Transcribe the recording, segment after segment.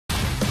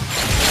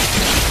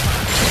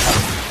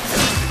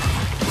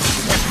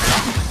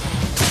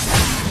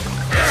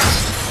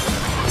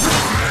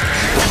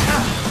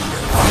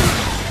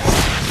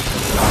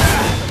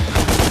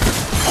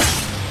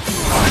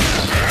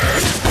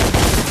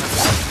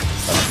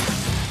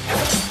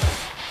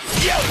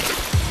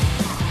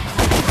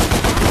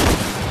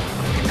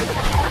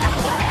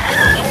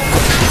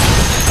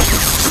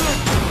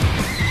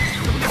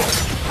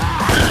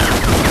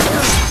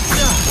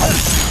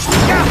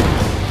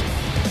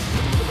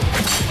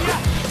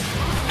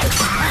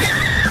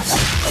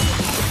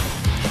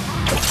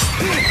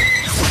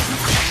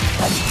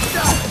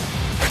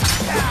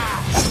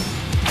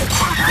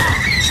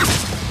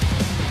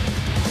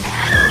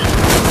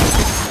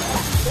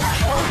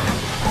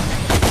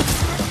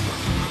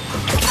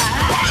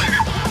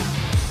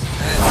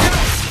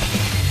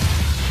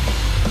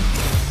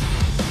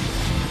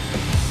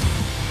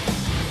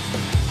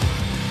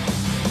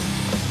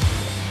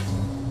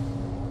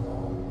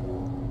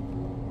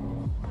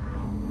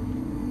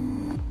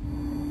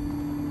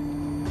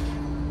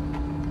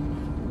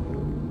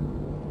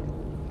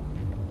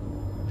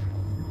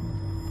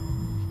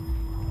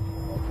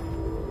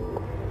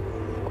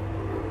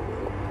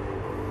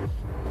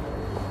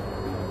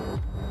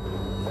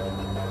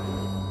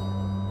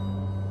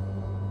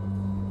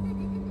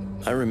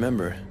I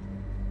remember.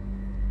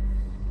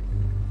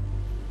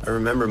 I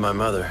remember my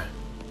mother.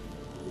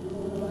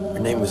 Her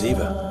name was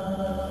Eva.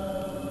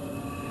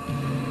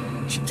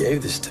 She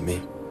gave this to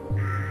me.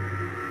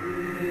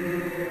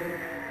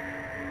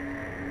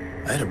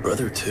 I had a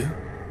brother too.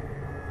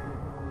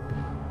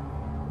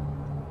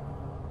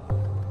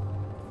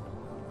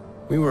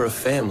 We were a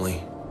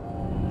family.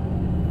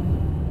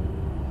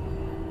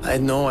 I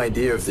had no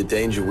idea of the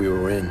danger we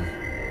were in.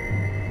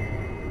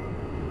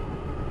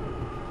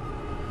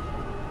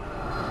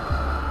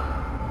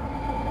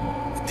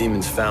 The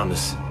demons found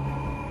us.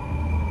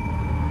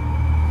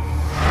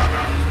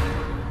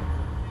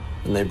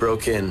 When they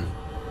broke in,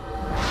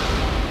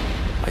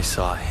 I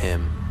saw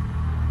him.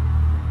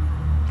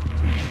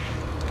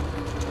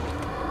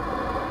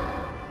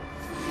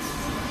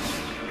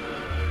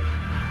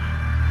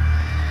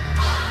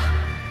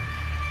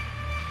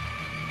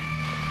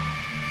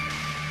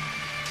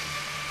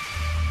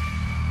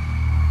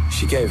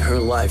 She gave her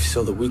life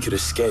so that we could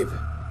escape.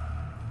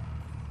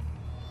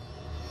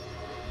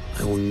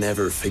 I will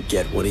never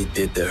forget what he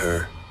did to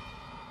her.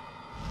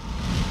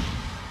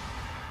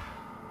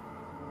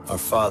 Our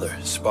father,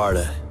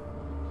 Sparta,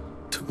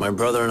 took my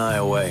brother and I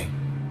away.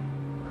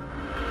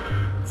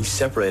 He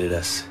separated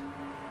us,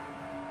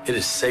 hid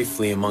us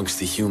safely amongst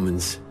the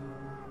humans,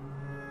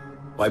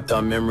 wiped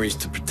our memories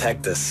to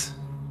protect us.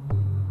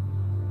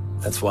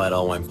 That's why it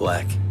all went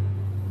black.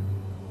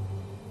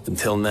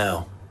 Until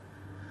now.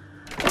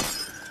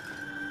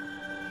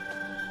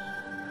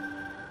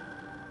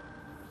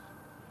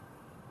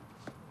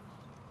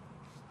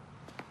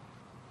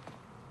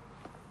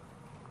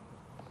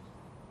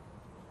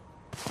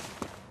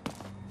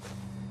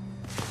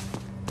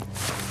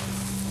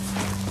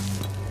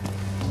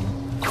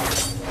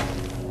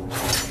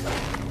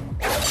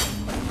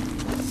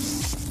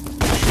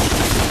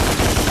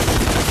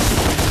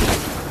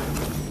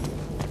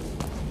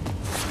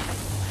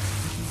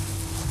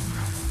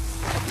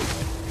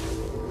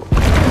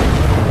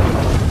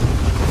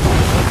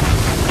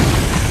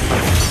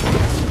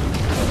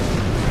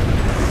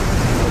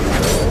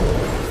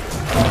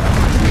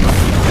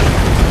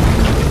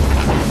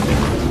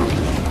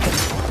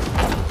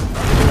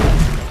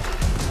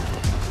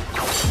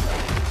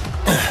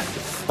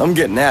 I'm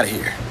getting out of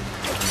here.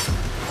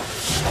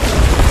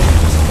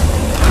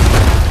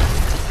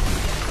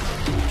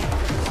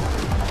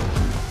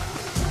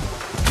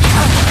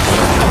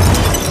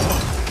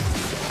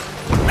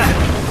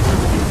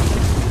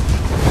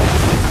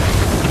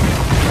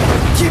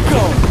 Keep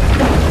going.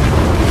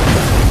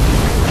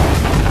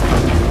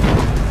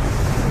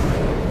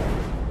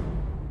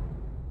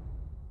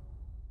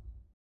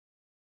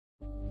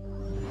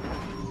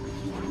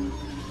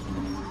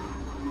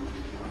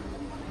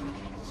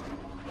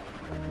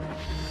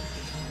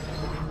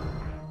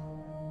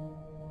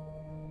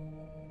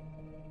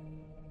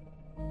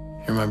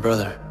 You're my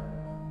brother.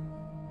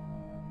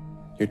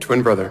 Your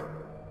twin brother.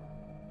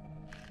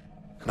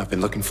 And I've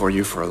been looking for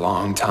you for a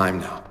long time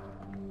now.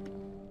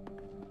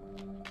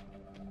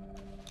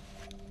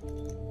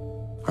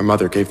 Our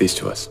mother gave these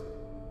to us.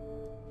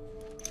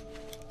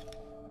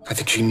 I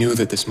think she knew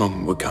that this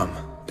moment would come,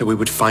 that we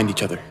would find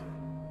each other.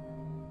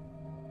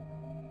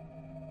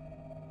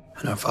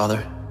 And our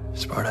father,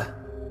 Sparta?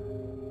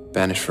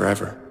 Banished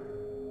forever.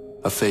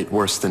 A fate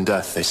worse than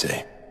death, they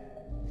say.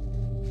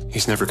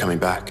 He's never coming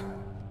back.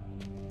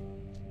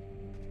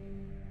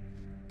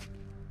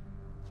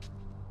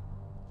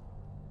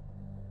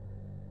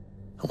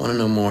 I want to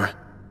know more.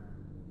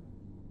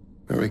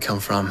 Where we come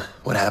from,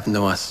 what happened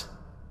to us.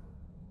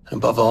 And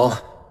above all,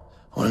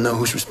 I want to know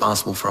who's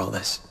responsible for all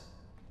this.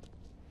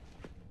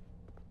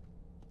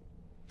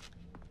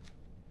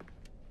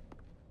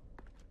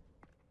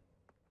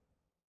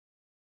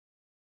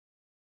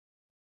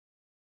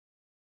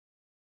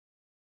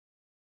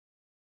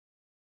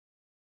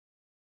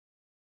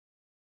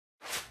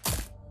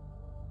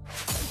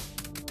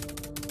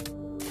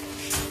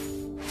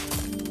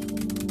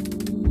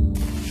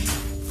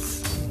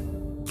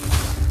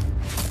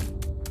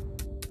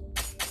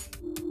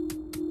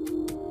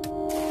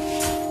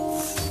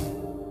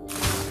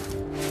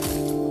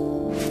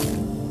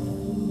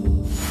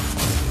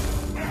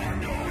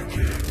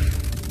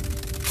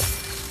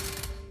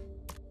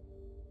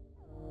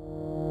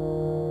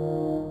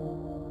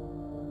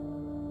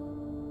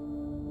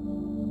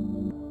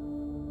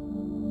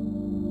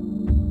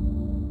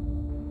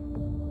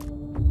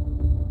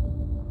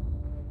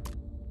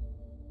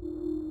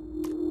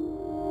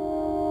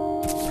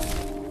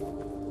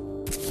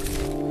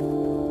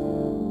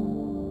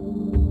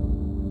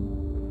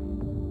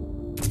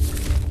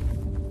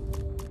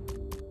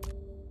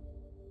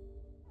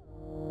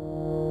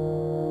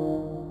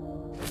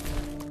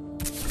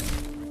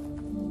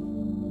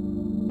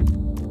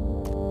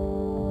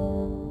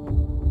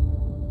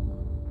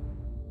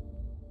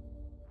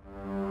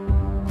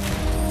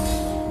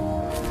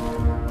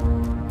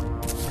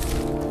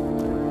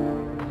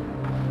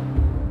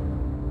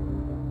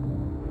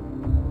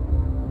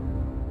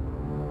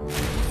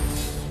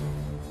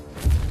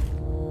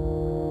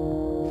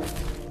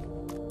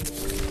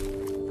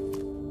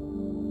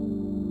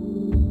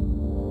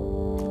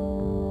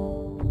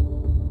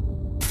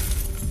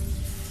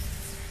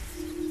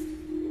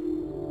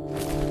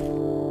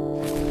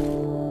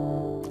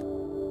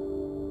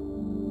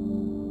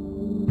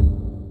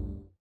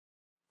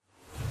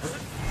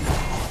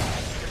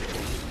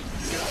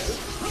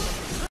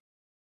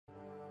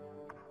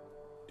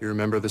 Do you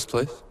remember this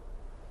place?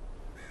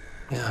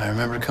 Yeah, I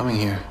remember coming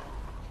here.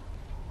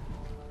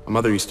 My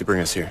mother used to bring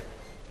us here.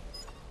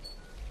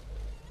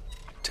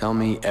 Tell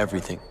me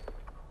everything.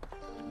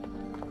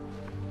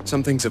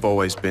 Some things have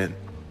always been.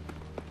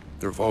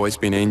 There have always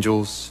been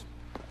angels.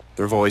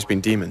 There have always been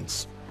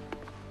demons.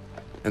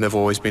 And they've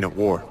always been at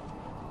war.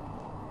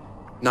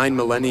 9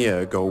 millennia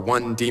ago,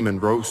 one demon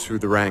rose through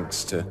the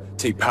ranks to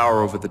take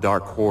power over the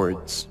Dark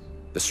Hordes.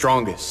 The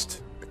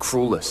strongest, the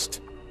cruelest.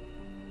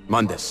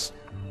 Mundus.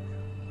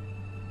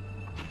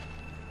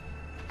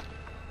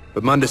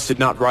 But Mundus did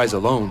not rise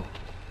alone.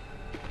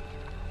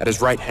 At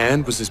his right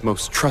hand was his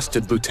most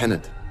trusted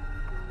lieutenant,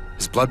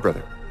 his blood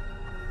brother.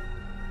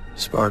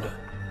 Sparta.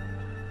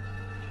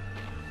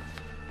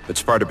 But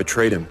Sparta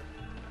betrayed him.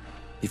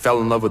 He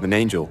fell in love with an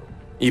angel,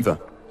 Eva.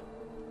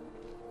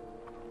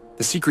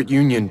 The secret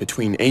union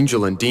between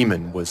angel and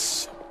demon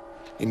was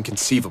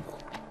inconceivable.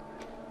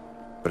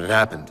 But it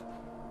happened.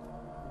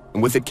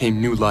 And with it came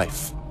new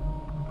life.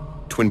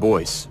 Twin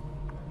boys.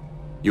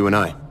 You and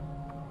I.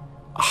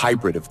 A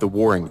hybrid of the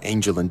warring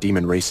angel and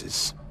demon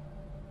races.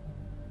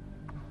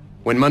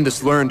 When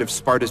Mundus learned of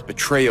Sparta's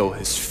betrayal,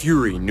 his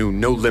fury knew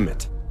no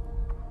limit.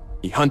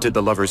 He hunted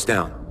the lovers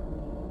down.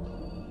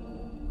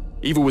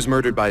 Eva was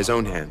murdered by his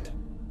own hand.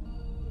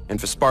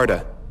 And for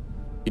Sparta,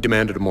 he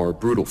demanded a more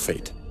brutal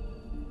fate.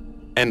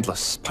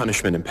 Endless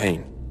punishment and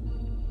pain.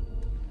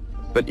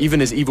 But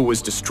even as Eva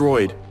was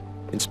destroyed,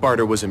 and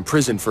Sparta was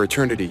imprisoned for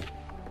eternity,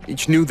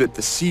 each knew that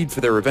the seed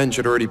for their revenge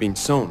had already been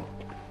sown.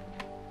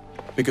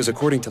 Because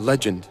according to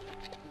legend,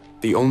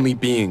 the only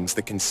beings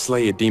that can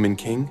slay a demon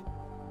king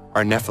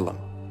are Nephilim,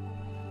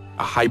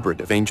 a hybrid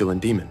of angel and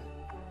demon.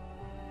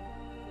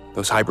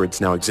 Those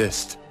hybrids now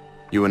exist,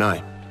 you and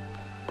I.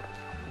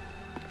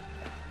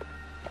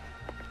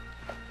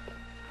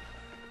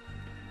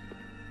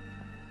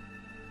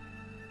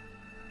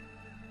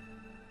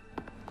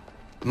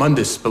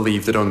 Mundus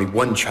believed that only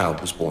one child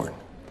was born.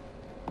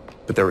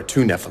 But there were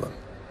 2 Nephilim,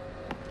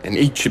 and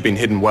each had been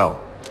hidden well.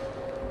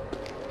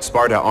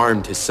 Sparta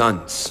armed his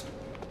sons.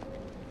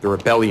 The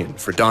rebellion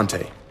for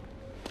Dante.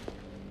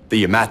 The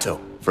Yamato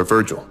for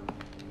Virgil.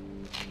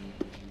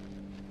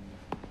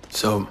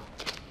 So,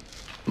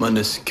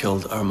 Mundus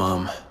killed our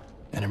mom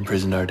and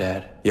imprisoned our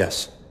dad.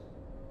 Yes.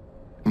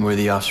 And we're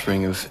the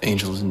offspring of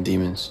angels and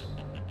demons.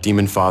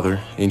 Demon father,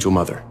 angel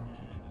mother.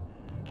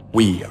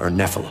 We are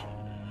Nephilim.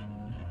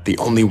 The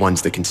only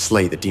ones that can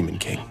slay the Demon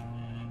King.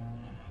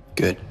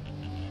 Good.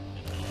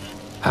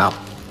 How?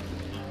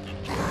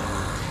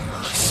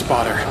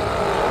 Spotter.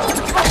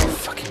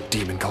 Fucking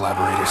demon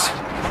collaborators.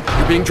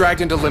 You're being dragged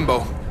into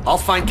limbo. I'll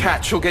find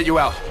Kat. She'll get you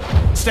out.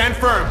 Stand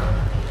firm.